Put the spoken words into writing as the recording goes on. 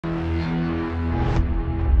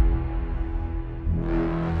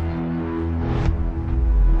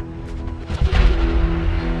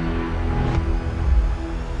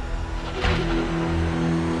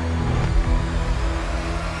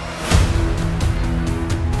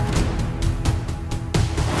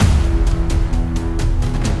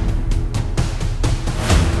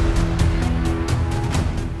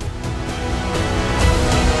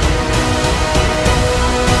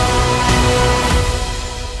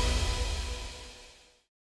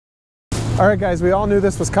All right, guys, we all knew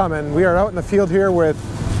this was coming. We are out in the field here with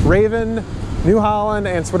Raven, New Holland,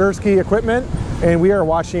 and Swiderski equipment, and we are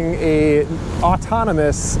watching a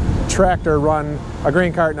autonomous tractor run a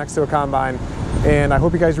grain cart next to a combine. And I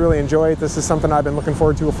hope you guys really enjoy it. This is something I've been looking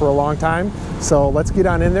forward to for a long time. So let's get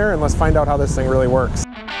on in there and let's find out how this thing really works.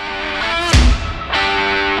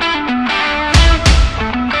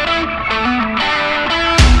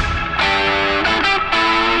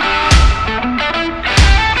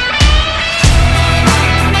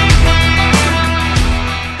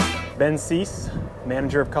 Ben Cease,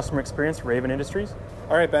 Manager of Customer Experience, Raven Industries.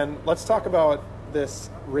 All right, Ben, let's talk about this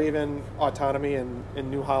Raven autonomy and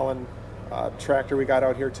New Holland tractor we got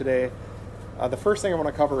out here today. The first thing I want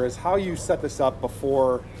to cover is how you set this up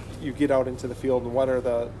before you get out into the field, and what are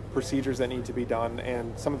the procedures that need to be done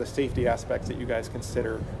and some of the safety aspects that you guys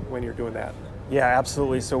consider when you're doing that. Yeah,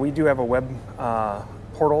 absolutely. So we do have a web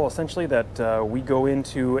portal essentially that we go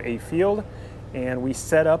into a field and we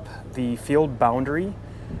set up the field boundary.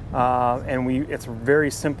 It's very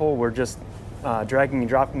simple. We're just dragging and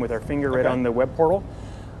dropping with our finger right on the web portal.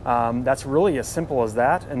 That's really as simple as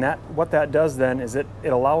that. And what that does then is it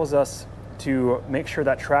allows us to make sure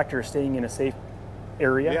that tractor is staying in a safe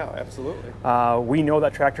area. Yeah, absolutely. We know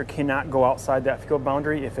that tractor cannot go outside that field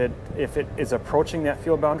boundary. If it is approaching that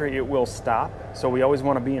field boundary, it will stop. So we always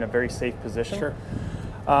want to be in a very safe position. Sure.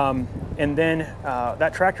 And then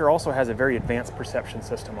that tractor also has a very advanced perception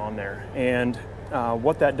system on there. And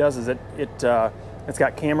what that does is it's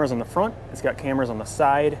got cameras on the front, it's got cameras on the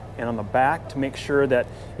side and on the back to make sure that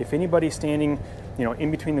if anybody's standing,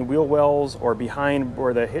 in between the wheel wells or behind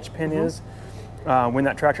where the hitch pin is, when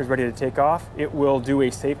that tractor is ready to take off, it will do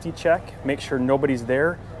a safety check, make sure nobody's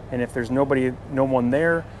there, and if there's no one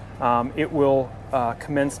there, it will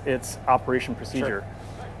commence its operation procedure.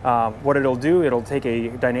 Sure. What it'll do, it'll take a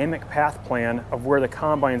dynamic path plan of where the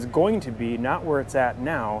combine is going to be, not where it's at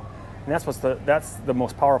now. And that's the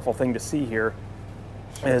most powerful thing to see here,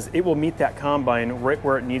 is it will meet that combine right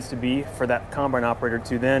where it needs to be for that combine operator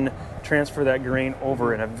to then transfer that grain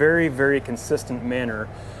over in a very, very consistent manner.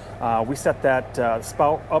 We set that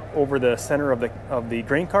spout up over the center of the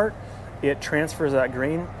grain cart. It transfers that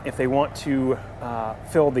grain. If they want to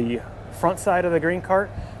fill the front side of the grain cart,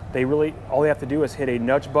 all they have to do is hit a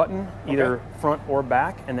nudge button, either front or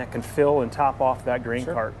back, and that can fill and top off that grain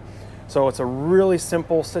cart. So it's a really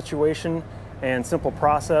simple situation and simple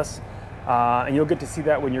process, and you'll get to see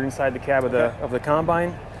that when you're inside the cab of the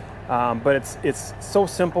combine. But it's so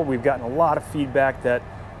simple. We've gotten a lot of feedback that,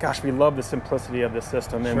 gosh, we love the simplicity of this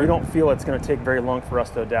system, and we don't feel it's going to take very long for us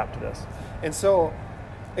to adapt to this. And so,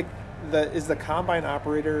 is the combine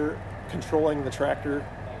operator controlling the tractor?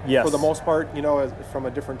 Yes. For the most part, from a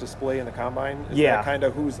different display in the combine? Is that kind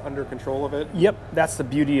of who's under control of it? Yep, that's the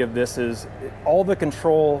beauty of this, is all the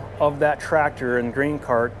control of that tractor and grain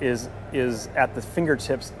cart is at the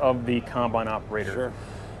fingertips of the combine operator. Sure.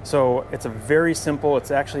 So it's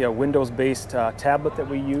it's actually a Windows-based tablet that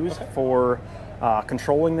we use for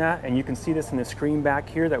controlling that, and you can see this in the screen back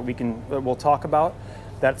here that we'll talk about.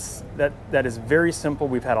 That is very simple.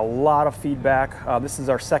 We've had a lot of feedback. This is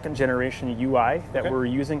our second generation UI that we're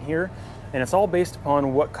using here, and it's all based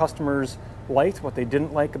upon what customers liked, what they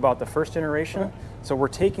didn't like about the first generation. So we're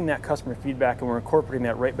taking that customer feedback and we're incorporating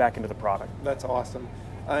that right back into the product. That's awesome.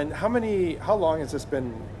 And how long has this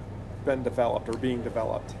been developed or being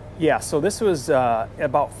developed? Yeah, so this was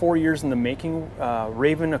about 4 years in the making.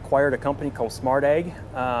 Raven acquired a company called SmartAg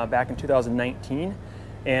back in 2019.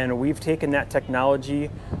 And we've taken that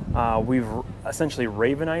technology, we've essentially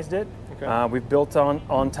Ravenized it. We've built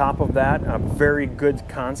on top of that a very good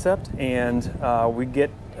concept, and we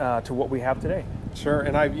get to what we have today. Sure,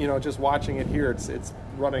 and just watching it here, it's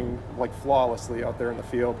running like flawlessly out there in the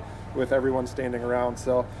field with everyone standing around.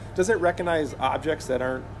 So does it recognize objects that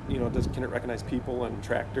aren't, can it recognize people and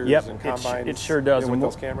tractors and combines? It sure does. With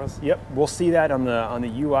those cameras? Yep, we'll see that on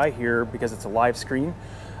the UI here because it's a live screen.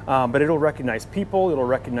 But it'll recognize people, it'll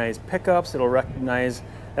recognize pickups, it'll recognize,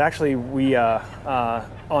 actually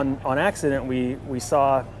on accident we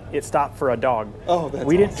saw it stop for a dog. Oh, that's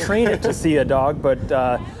We didn't train it to see a dog, but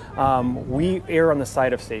we err on the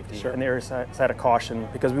side of safety and the side of caution,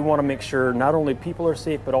 because we want to make sure not only people are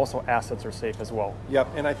safe, but also assets are safe as well. Yep,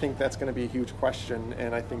 and I think that's going to be a huge question,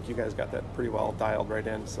 and I think you guys got that pretty well dialed right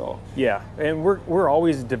in. So yeah, and we're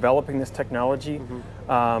always developing this technology.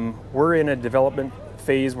 We're in a development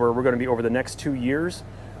phase where we're going to be over the next 2 years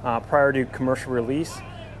prior to commercial release,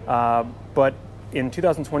 but in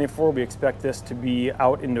 2024 we expect this to be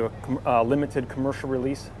out into a limited commercial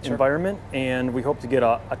release environment, and we hope to get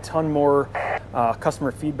a ton more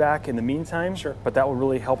customer feedback in the meantime. Sure. But that will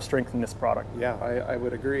really help strengthen this product. Yeah, I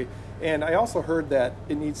would agree. And I also heard that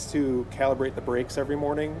it needs to calibrate the brakes every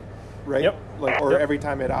morning, right? Yep. Or every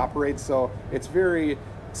time it operates. So it's very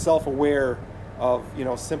self-aware of, you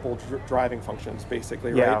know, simple driving functions,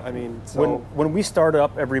 basically, Yeah. right? I mean, so when we start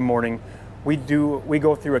up every morning, we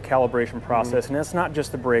go through a calibration process, and it's not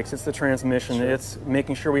just the brakes, it's the transmission, Sure. it's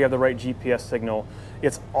making sure we have the right GPS signal.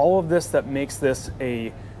 It's all of this that makes this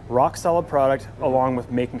a rock solid product, along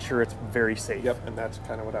with making sure it's very safe. Yep, and that's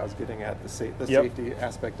kind of what I was getting at, the Yep. safety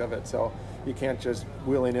aspect of it. So you can't just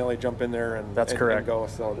willy-nilly jump in there and, That's and correct. go.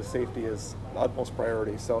 So the safety is utmost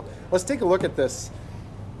priority. So let's take a look at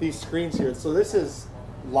these screens here. So this is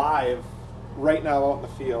live right now out in the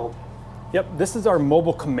field. Yep, this is our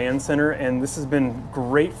mobile command center, and this has been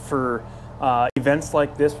great for events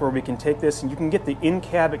like this, where we can take this and you can get the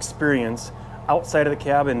in-cab experience outside of the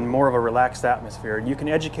cab in more of a relaxed atmosphere. And you can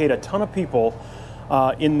educate a ton of people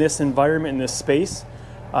in this environment, in this space,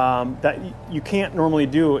 that you can't normally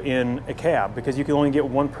do in a cab, because you can only get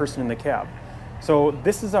one person in the cab. So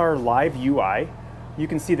this is our live UI. You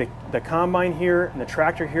can see the combine here and the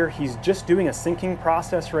tractor here. He's just doing a syncing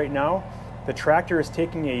process right now. The tractor is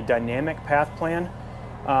taking a dynamic path plan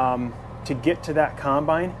to get to that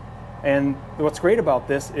combine. And what's great about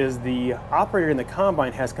this is the operator in the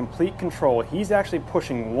combine has complete control. He's actually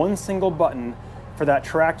pushing one single button for that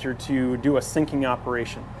tractor to do a syncing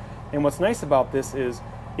operation. And what's nice about this is,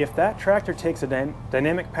 if that tractor takes a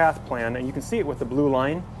dynamic path plan, and you can see it with the blue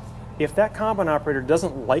line, if that combine operator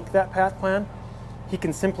doesn't like that path plan, he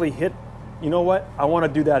can simply hit, you know what, I want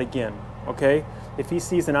to do that again, okay? If he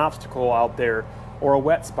sees an obstacle out there or a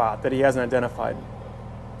wet spot that he hasn't identified,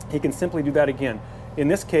 he can simply do that again. In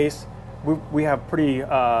this case, we have pretty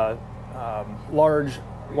large,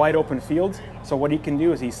 wide open fields, so what he can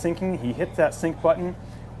do is he's syncing, he hits that sync button.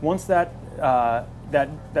 Once that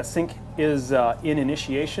sync is in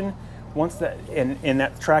initiation, once that and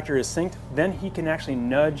that tractor is synced, then he can actually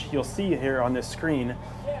nudge. You'll see here on this screen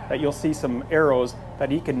that you'll see some arrows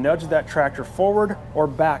that he can nudge that tractor forward or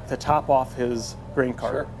back to top off his grain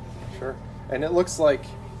cart. Sure, sure. And it looks like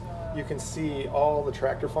you can see all the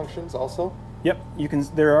tractor functions also. Yep, you can.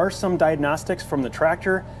 There are some diagnostics from the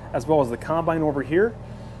tractor as well as the combine over here.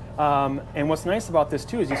 And what's nice about this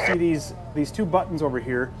too is you see these two buttons over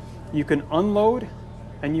here. You can unload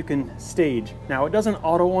and you can stage. Now it doesn't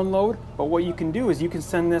auto unload, but what you can do is you can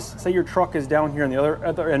send this, say your truck is down here on the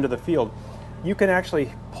other end of the field, you can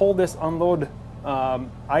actually pull this unload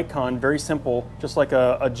icon, very simple, just like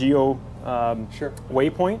a geo Sure.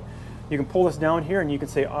 waypoint. You can pull this down here and you can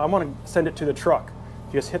say, I want to send it to the truck.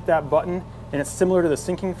 You just hit that button, and it's similar to the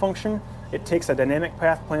syncing function. It takes a dynamic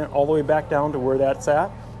path plan all the way back down to where that's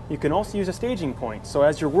at. You can also use a staging point. So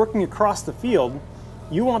as you're working across the field,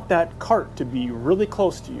 you want that cart to be really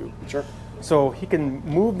close to you. Sure. So he can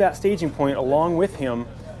move that staging point along with him,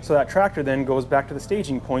 so that tractor then goes back to the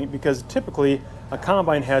staging point, because typically a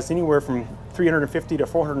combine has anywhere from 350 to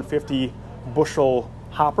 450 bushel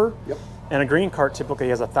hopper. Yep. And a grain cart typically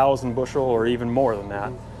has 1,000 bushel or even more than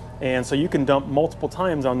that. And so you can dump multiple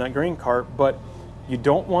times on that grain cart, but you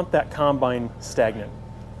don't want that combine stagnant.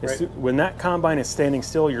 Right. When that combine is standing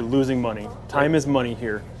still, you're losing money. Time is money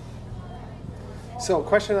here. So,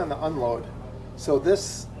 question on the unload. So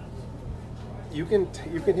this, you can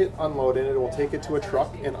hit unload and it will take it to a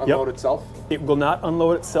truck and unload itself. It will not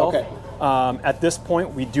unload itself. Okay. At this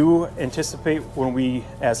point, we do anticipate when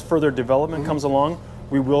as further development comes along,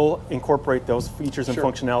 we will incorporate those features and Sure.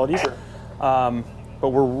 functionalities. Sure. But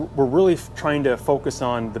we're really trying to focus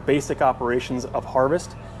on the basic operations of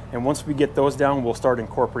harvest, and once we get those down, we'll start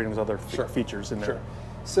incorporating those other features in there. Sure.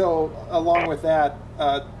 So along with that,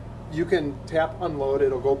 you can tap unload.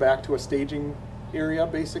 It'll go back to a staging area,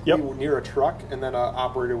 basically near a truck, and then an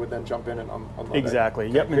operator would then jump in and unload Exactly.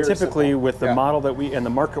 it. Yep. Okay, And typically simple. with the model that we and the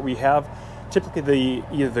market we have, typically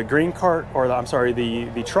either the grain cart or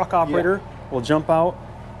the truck operator will jump out.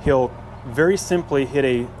 He'll very simply hit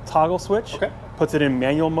a toggle switch, puts it in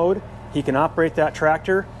manual mode. He can operate that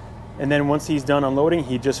tractor, and then once he's done unloading,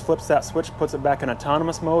 he just flips that switch, puts it back in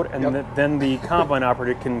autonomous mode, and then the combine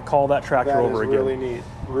operator can call that tractor over again. Really neat.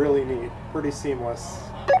 Really neat. Pretty seamless.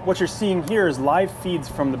 What you're seeing here is live feeds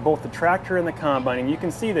from both the tractor and the combine, and you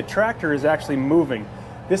can see the tractor is actually moving.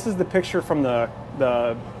 This is the picture from the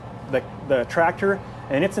tractor,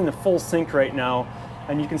 and it's in the full sync right now.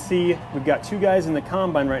 And you can see we've got two guys in the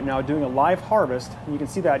combine right now doing a live harvest, and you can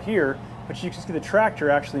see that here, but you can see the tractor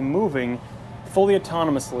actually moving fully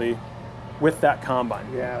autonomously with that combine.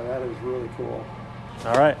 Yeah, that is really cool.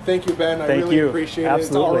 All right. Thank you, Ben. I Thank really you. appreciate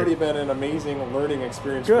Absolutely. it. It's already been an amazing learning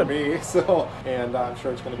experience Good. for me. So, and I'm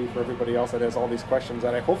sure it's going to be for everybody else that has all these questions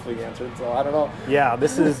that I hopefully answered. So I don't know. Yeah,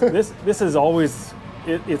 this is always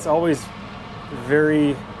it's always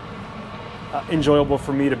very enjoyable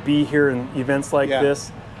for me to be here in events like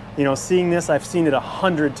this. You know, seeing this, I've seen it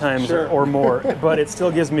 100 times or more, but it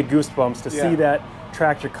still gives me goosebumps to see that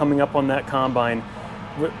tractor coming up on that combine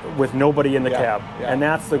with nobody in the cab, and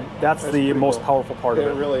that's the most powerful part of it.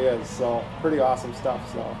 It really is. So pretty awesome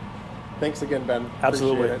stuff. So thanks again, Ben.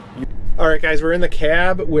 Absolutely. All right, guys, we're in the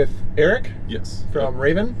cab with Eric. Yes. From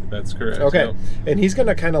Raven. That's correct. Okay, yep. And he's going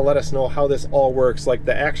to kind of let us know how this all works, like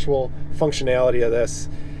the actual functionality of this,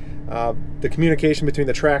 the communication between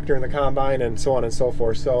the tractor and the combine, and so on and so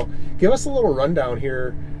forth. So give us a little rundown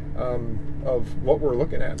here of what we're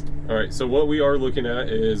looking at. All right, so what we are looking at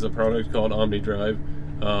is a product called Omni Drive.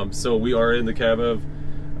 So we are in the cab of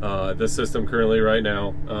the system currently right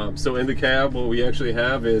now. So in the cab, what we actually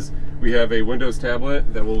have is we have a Windows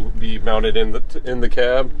tablet that will be mounted in the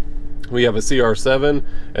cab. We have a CR7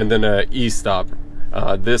 and then a e-stop.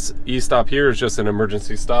 This e-stop here is just an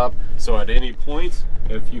emergency stop. So at any point,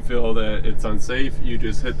 if you feel that it's unsafe, you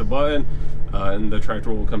just hit the button and the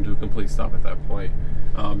tractor will come to a complete stop at that point.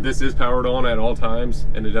 This is powered on at all times,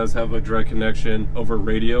 and it does have a direct connection over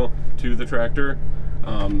radio to the tractor.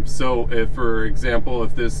 So if, for example,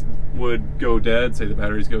 if this would go dead, say the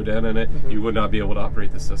batteries go dead in it, you would not be able to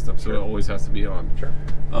operate the system. So it always has to be on. Sure.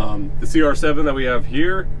 The CR7 that we have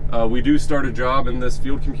here, we do start a job in this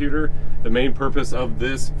field computer. The main purpose of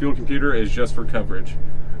this field computer is just for coverage.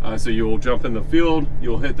 So you will jump in the field,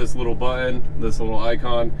 you'll hit this little button, this little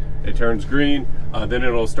icon, it turns green, then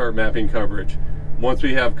it'll start mapping coverage. Once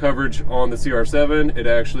we have coverage on the CR7, it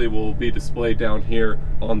actually will be displayed down here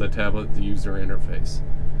on the tablet, the user interface.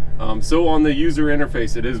 So on the user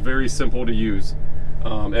interface, it is very simple to use.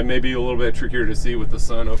 It may be a little bit trickier to see with the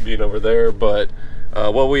sun being over there, but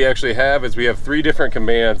what we actually have is we have 3 different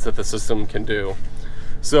commands that the system can do.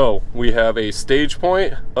 So we have a stage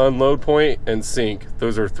point, unload point, and sync.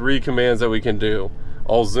 Those are 3 commands that we can do.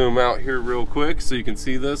 I'll zoom out here real quick so you can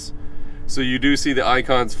see this. So you do see the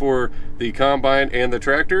icons for the combine and the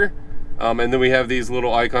tractor. And then we have these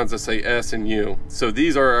little icons that say S and U. So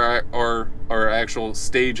these are our actual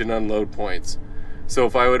stage and unload points. So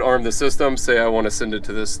if I would arm the system, say I want to send it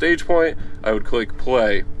to this stage point, I would click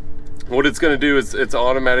play. What it's going to do is it's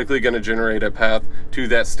automatically going to generate a path to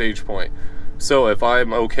that stage point. So if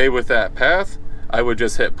I'm okay with that path, I would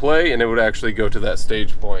just hit play and it would actually go to that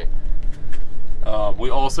stage point. We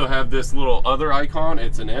also have this little other icon.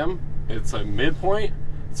 It's an M. It's a midpoint.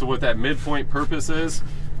 So what that midpoint purpose is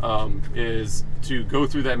to go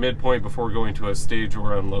through that midpoint before going to a stage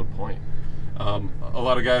or unload point. A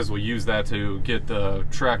lot of guys will use that to get the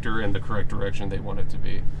tractor in the correct direction they want it to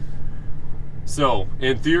be. So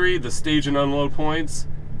in theory, the stage and unload points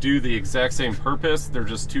do the exact same purpose. They're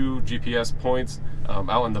just 2 GPS points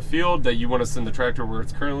out in the field that you want to send the tractor where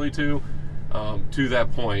it's currently to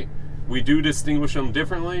that point. We do distinguish them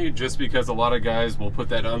differently just because a lot of guys will put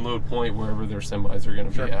that unload point wherever their semis are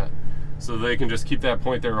going to be at. So they can just keep that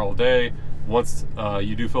point there all day. Once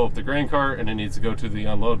you do fill up the grain cart and it needs to go to the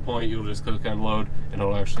unload point, you'll just click unload and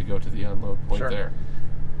it'll actually go to the unload point there.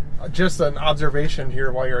 Just an observation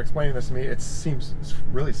here while you're explaining this to me, it seems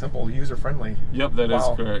really simple, user-friendly. Yep, that is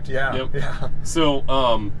correct. Yeah, yep. Yeah.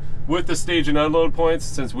 So with the stage and unload points,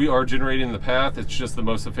 since we are generating the path, it's just the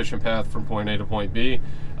most efficient path from point A to point B.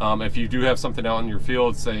 If you do have something out in your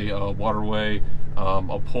field, say a waterway,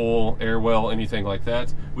 a pole, air well, anything like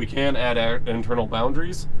that, we can add internal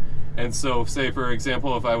boundaries. And so say for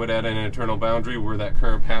example, if I would add an internal boundary where that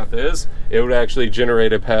current path is, it would actually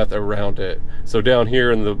generate a path around it. So down here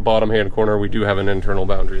in the bottom hand corner, we do have an internal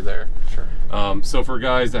boundary there. Sure. So for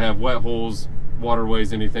guys that have wet holes,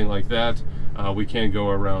 waterways, anything like that, we can go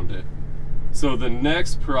around it. So the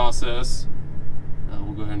next process,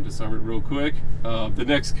 we'll go ahead and disarm it real quick. The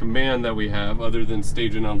next command that we have, other than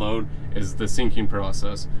stage and unload, is the syncing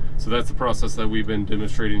process. So that's the process that we've been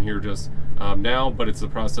demonstrating here just now, but it's the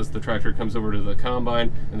process the tractor comes over to the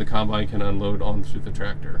combine and the combine can unload onto the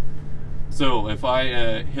tractor. So if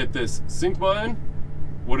I hit this sync button,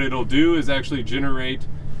 what it'll do is actually generate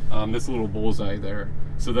this little bullseye there.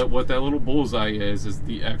 So that what that little bullseye is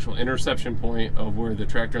the actual interception point of where the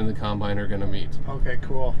tractor and the combine are going to meet. Okay,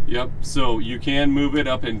 cool. Yep, so you can move it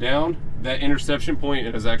up and down. That interception point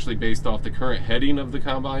is actually based off the current heading of the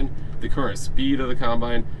combine, the current speed of the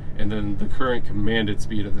combine, and then the current commanded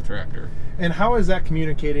speed of the tractor. And how is that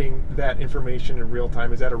communicating that information in real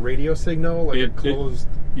time? Is that a radio signal, like a closed?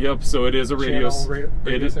 Yep. So it is a radio signal.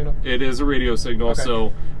 It is a radio signal. Okay.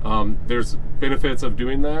 So there's benefits of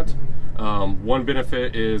doing that. One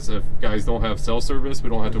benefit is if guys don't have cell service, we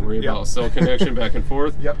don't have to worry about cell connection back and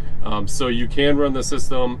forth. Yep. So you can run the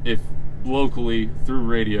system locally through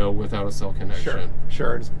radio without a cell connection.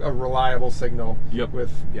 Sure. It's a reliable signal. Yep.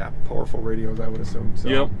 With powerful radios, I would assume. So,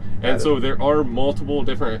 yep. And so there are multiple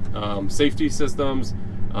different safety systems,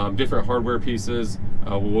 different hardware pieces.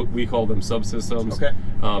 We call them subsystems.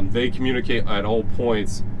 Okay. They communicate at all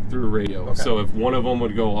points through radio. Okay. So if one of them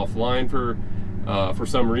would go offline for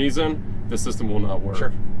some reason, the system will not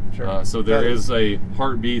work. Sure. So there is a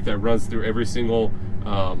heartbeat that runs through every single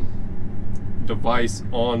device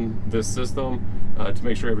on this system to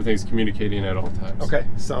make sure everything's communicating at all times. Okay,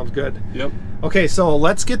 sounds good. Yep. Okay, so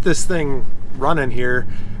let's get this thing running here.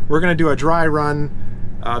 We're going to do a dry run.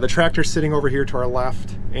 The tractor's sitting over here to our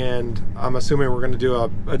left, and I'm assuming we're going to do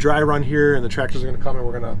a dry run here, and the tractor's going to come and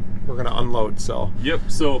we're going to unload. So. Yep.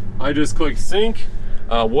 So I just click sync.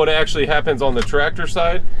 What actually happens on the tractor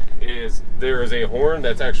side is there is a horn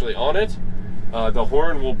that's actually on it. The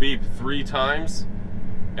horn will beep 3 times,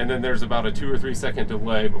 and then there's about a 2 or 3 second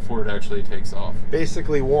delay before it actually takes off.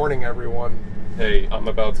 Basically warning everyone, hey, I'm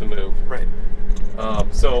about to move. Right.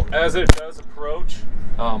 So as it does approach,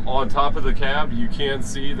 on top of the cab, you can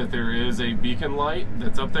see that there is a beacon light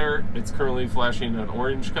that's up there. It's currently flashing an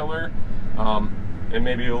orange color. It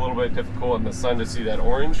may be a little bit difficult in the sun to see that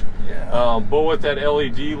orange. Yeah. But what that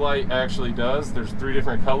LED light actually does, there's 3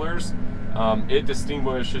 different colors. It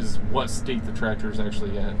distinguishes what state the tractor is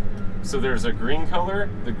actually in. So there's a green color.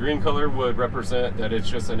 The green color would represent that it's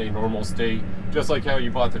just in a normal state, just like how you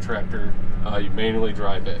bought the tractor. You manually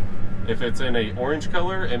drive it. If it's in a orange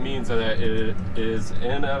color, it means that it is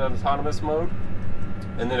in an autonomous mode.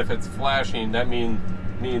 And then if it's flashing, that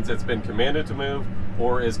means it's been commanded to move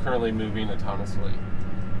or is currently moving autonomously.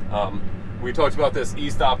 We talked about this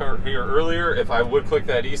e-stop here earlier. If I would click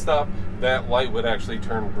that e-stop, that light would actually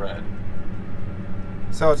turn red.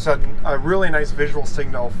 So it's a really nice visual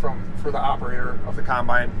signal for the operator of the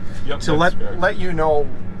combine to let you know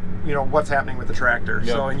what's happening with the tractor.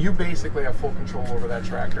 Yep. So, and you basically have full control over that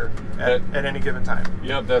tractor at any given time.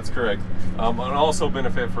 Yep, that's correct. And also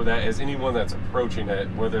benefit for that is anyone that's approaching it,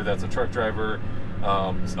 whether that's a truck driver,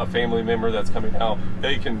 a family member that's coming out,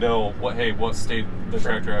 they can know what state the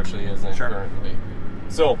tractor actually is in currently.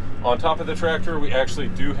 So on top of the tractor, we actually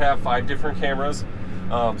do have 5 different cameras.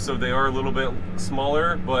 So they are a little bit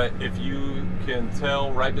smaller, but if you can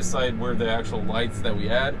tell right beside where the actual lights that we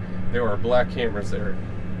had, there are black cameras there.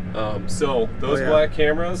 So those black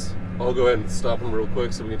cameras, I'll go ahead and stop them real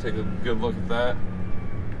quick so we can take a good look at that.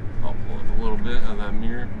 I'll pull up a little bit of that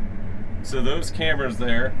mirror. So those cameras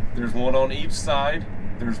there's one on each side,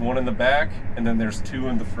 there's one in the back, and then there's 2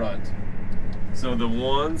 in the front. So the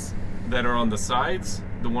ones that are on the sides,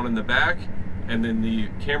 the one in the back, and then the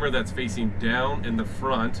camera that's facing down in the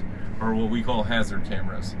front are what we call hazard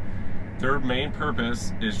cameras. Their main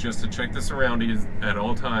purpose is just to check the surroundings at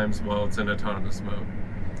all times while it's in autonomous mode.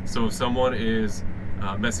 So if someone is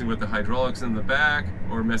messing with the hydraulics in the back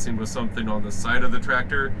or messing with something on the side of the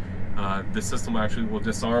tractor, the system actually will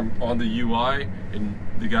disarm on the UI, and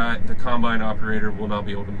the combine operator will not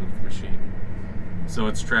be able to move the machine. So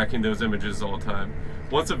it's tracking those images all the time.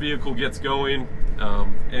 Once a vehicle gets going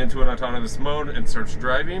into an autonomous mode and starts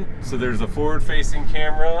driving, so there's a forward-facing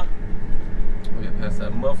camera, we'll get past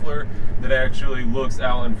that muffler, that actually looks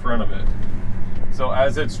out in front of it. So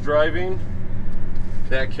as it's driving,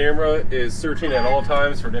 that camera is searching at all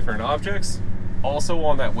times for different objects. Also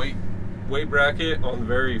on that weight bracket on the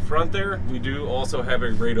very front there, we do also have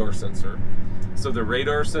a radar sensor. So the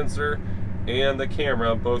radar sensor and the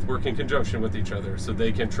camera both work in conjunction with each other, so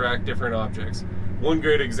they can track different objects. One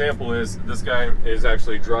great example is this guy is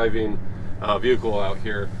actually driving a vehicle out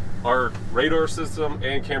here. Our radar system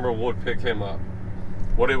and camera would pick him up.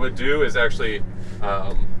 What it would do is actually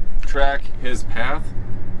track his path.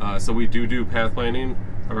 So we do path planning,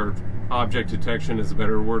 or object detection is a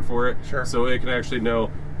better word for it. Sure. So it can actually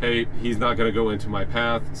know, hey, he's not going to go into my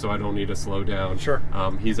path, so I don't need to slow down. Sure.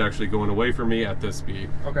 He's actually going away from me at this speed.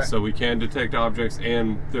 Okay. So we can detect objects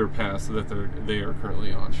and their paths that they are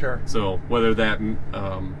currently on. Sure. So whether that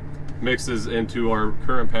mixes into our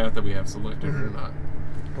current path that we have selected or not.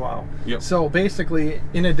 Wow. Yep. So basically,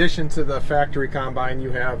 in addition to the factory combine,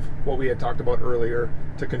 you have what we had talked about earlier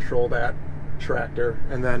to control that tractor,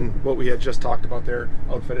 and then what we had just talked about there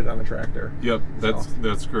outfitted on the tractor. Yep,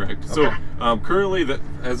 that's correct. Okay. So currently,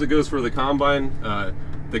 as it goes for the combine,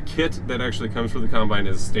 the kit that actually comes from the combine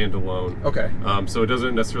is standalone. Okay. So it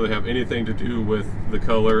doesn't necessarily have anything to do with the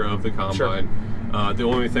color of the combine. Sure. The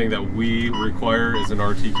only thing that we require is an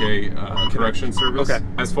RTK correction service. Okay.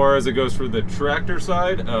 As far as it goes for the tractor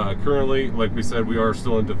side, currently, like we said, we are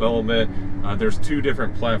still in development. There's 2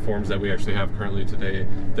 different platforms that we actually have currently today.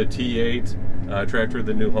 The T8 tractor,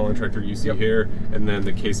 the New Holland tractor you see here, and then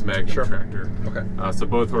the Case Magnum tractor. Okay. So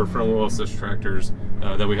both are front wheel assist tractors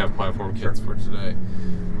that we have platform kits for today.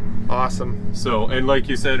 Awesome. So, and like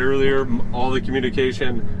you said earlier, all the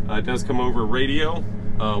communication does come over radio.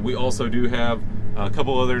 We also do have a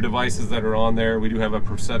couple other devices that are on there. We do have a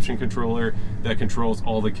perception controller that controls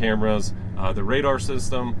all the cameras, the radar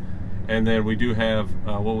system, and then we do have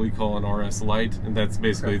what we call an RS Lite, and that's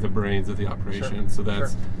basically the brains of the operation. So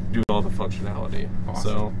that's doing all the functionality. Awesome.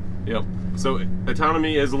 So, yep. So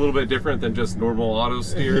autonomy is a little bit different than just normal auto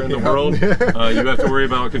steer in the world. You have to worry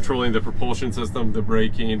about controlling the propulsion system, the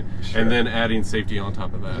braking, and then adding safety on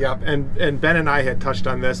top of that. Yep. And Ben and I had touched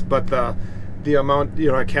on this, but the amount,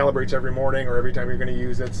 you know, it calibrates every morning or every time you're going to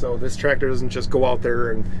use it. So this tractor doesn't just go out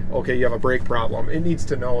there and, okay, you have a brake problem. It needs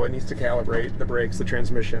to know, it needs to calibrate the brakes, the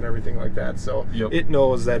transmission, everything like that. So it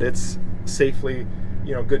knows that it's safely,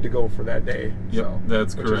 you know, good to go for that day. Yep, so,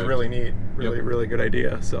 that's correct. Which is really neat, really good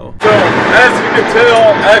idea. So as you can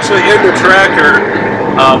tell, actually in the tractor,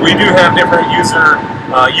 we do have different user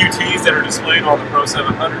UTs that are displayed on the Pro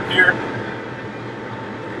 700 here.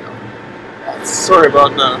 Sorry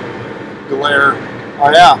about the glare. Oh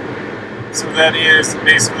yeah. So that is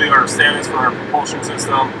basically our status for our propulsion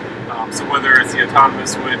system. So whether it's the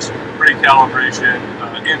autonomous switch, brake calibration,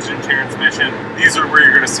 engine transmission, these are where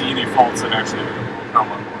you're going to see any faults that actually will come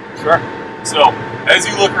on board. Sure. So as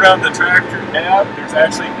you look around the tractor cab, there's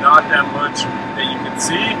actually not that much that you can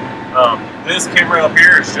see. This camera up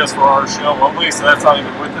here is just for our show only, so that's not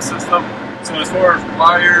even with the system. So as far as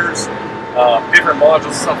wires, different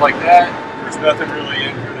modules, stuff like that, there's nothing really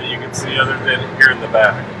in here that you can see other than here in the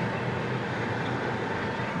back.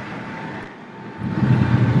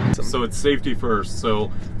 So it's safety first.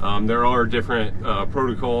 So there are different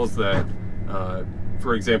protocols that,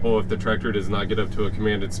 for example, if the tractor does not get up to a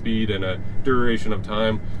commanded speed and a duration of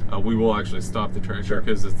time, we will actually stop the tractor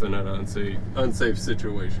because it's in an unsafe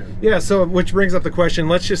situation. Yeah, so which brings up the question,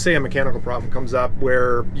 let's just say a mechanical problem comes up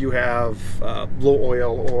where you have low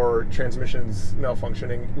oil or transmissions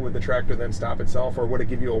malfunctioning. Would the tractor then stop itself, or would it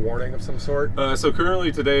give you a warning of some sort? So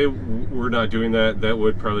currently today, we're not doing that. That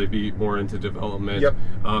would probably be more into development. Yep.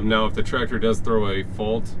 Now, if the tractor does throw a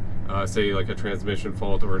fault, say like a transmission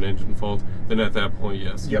fault or an engine fault, then at that point,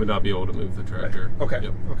 yes, you would not be able to move the tractor. Okay.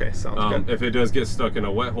 Yep. Okay, sounds good. If it does get stuck in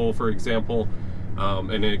a wet hole, for example,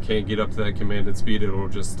 and it can't get up to that commanded speed, it will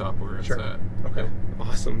just stop where it's at. Okay.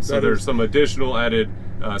 Awesome. So there's some additional added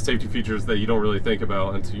safety features that you don't really think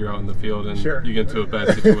about until you're out in the field and you get into a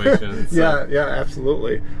bad situation. Yeah,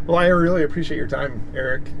 absolutely. Well, I really appreciate your time,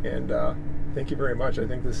 Eric, and thank you very much. I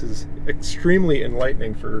think this is extremely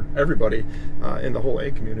enlightening for everybody in the whole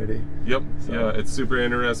ag community. Yep. So. Yeah, it's super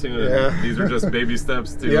interesting. And these are just baby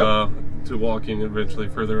steps to walking eventually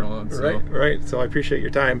further on. So. Right. So I appreciate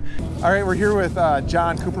your time. All right, we're here with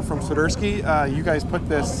John Cooper from Swiderski. You guys put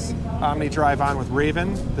this Omni Drive on with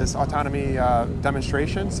Raven, this autonomy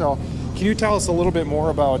demonstration. So can you tell us a little bit more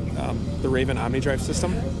about the Raven Omni Drive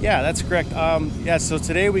system? Yeah, that's correct. So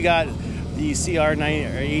today we got the CR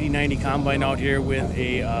 8090 combine out here with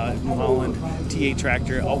a New Holland T8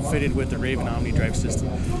 tractor outfitted with the Raven Omni Drive system.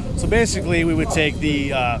 So basically we would take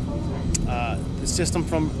the system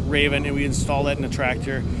from Raven and we install that in the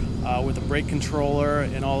tractor with a brake controller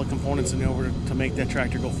and all the components in order to make that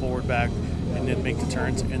tractor go forward, back, and then make the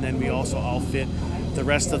turns. And then we also outfit the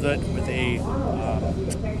rest of it with a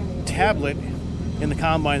tablet in the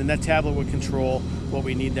combine, and that tablet would control what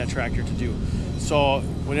we need that tractor to do. So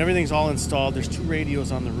when everything's all installed, there's 2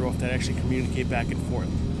 radios on the roof that actually communicate back and forth.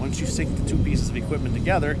 Once you sync the 2 pieces of equipment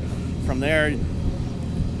together, from there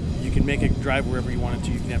you can make it drive wherever you want it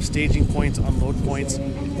to. You can have staging points, unload points.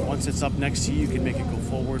 Once it's up next to you, you can make it go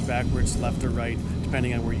forward, backwards, left or right,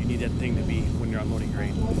 depending on where you need that thing to be when you're unloading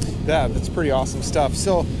grain. Yeah, that's pretty awesome stuff.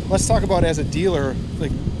 So let's talk about, as a dealer,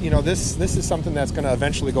 like, you know, this is something that's going to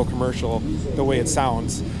eventually go commercial the way it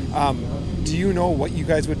sounds. Do you know what you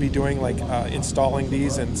guys would be doing, like installing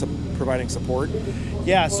these and providing support?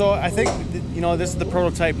 Yeah, so I think, you know, this is the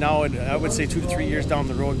prototype now, and I would say 2 to 3 years down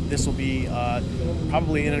the road, this will be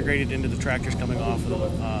probably integrated into the tractors coming off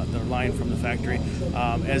of the line from the factory.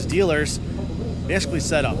 As dealers, basically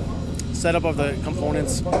setup of the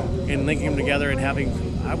components and linking them together and having,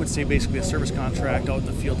 I would say, basically a service contract out in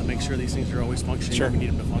the field to make sure these things are always functioning when we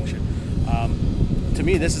need them to function. To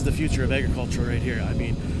me, this is the future of agriculture right here. I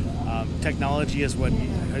mean, technology is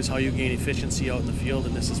how you gain efficiency out in the field,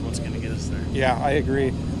 and this is what's going to get us there. Yeah, I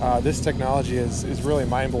agree. This technology is really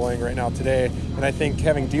mind-blowing right now today, and I think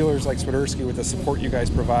having dealers like Swiderski with the support you guys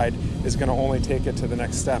provide is going to only take it to the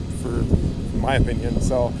next step, in my opinion.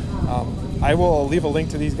 So I will leave a link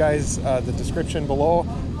to these guys, the description below.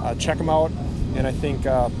 Check them out, and I think,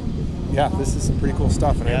 yeah, this is some pretty cool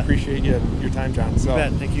stuff, and I appreciate your time, John. So, you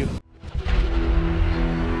bet. Thank you.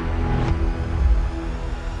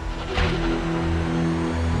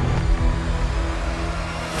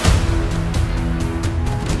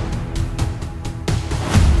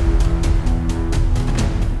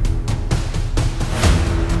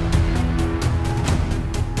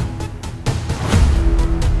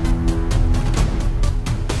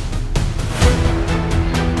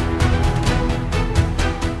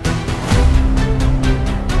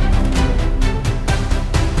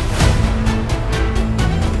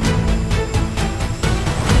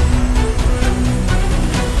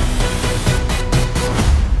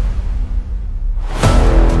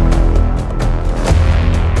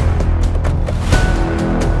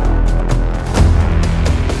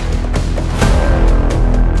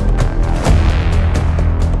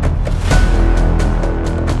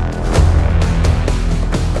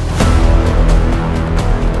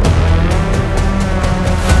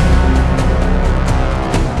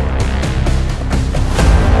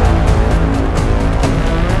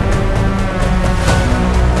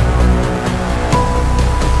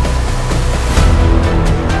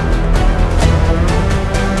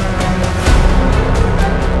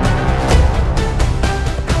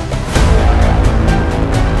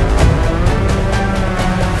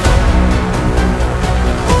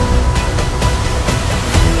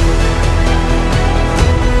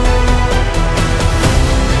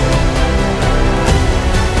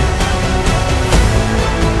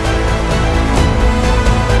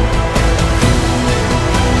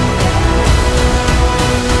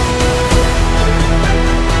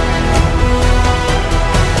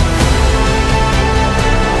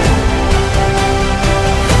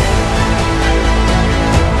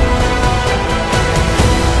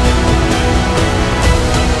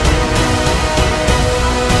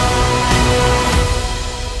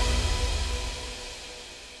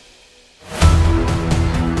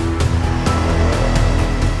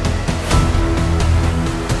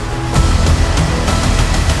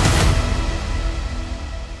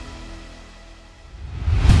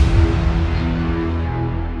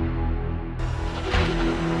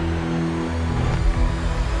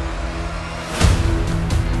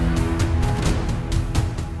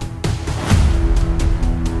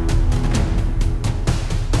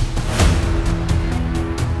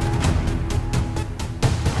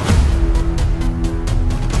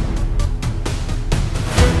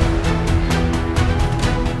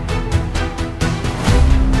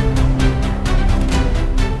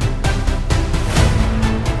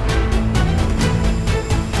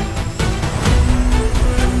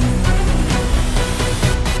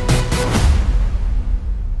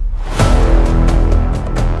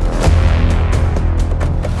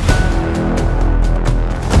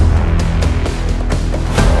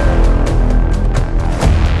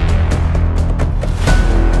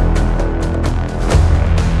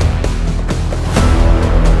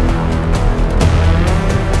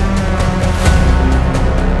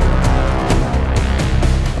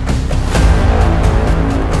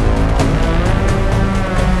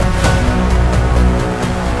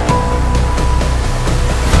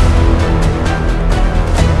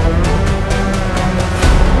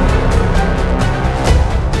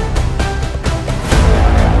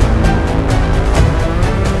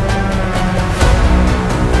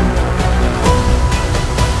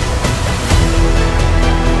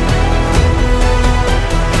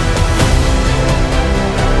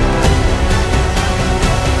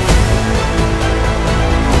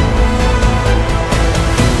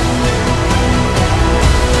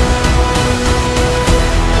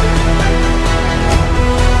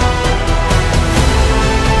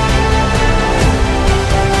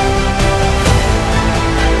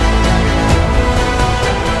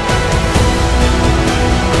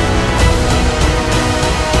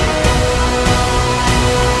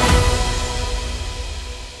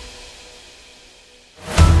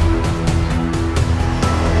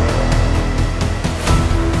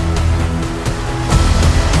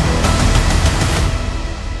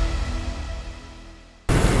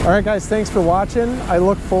 All right, guys, thanks for watching. I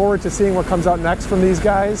look forward to seeing what comes out next from these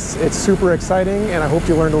guys. It's super exciting, and I hope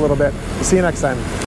you learned a little bit. See you next time.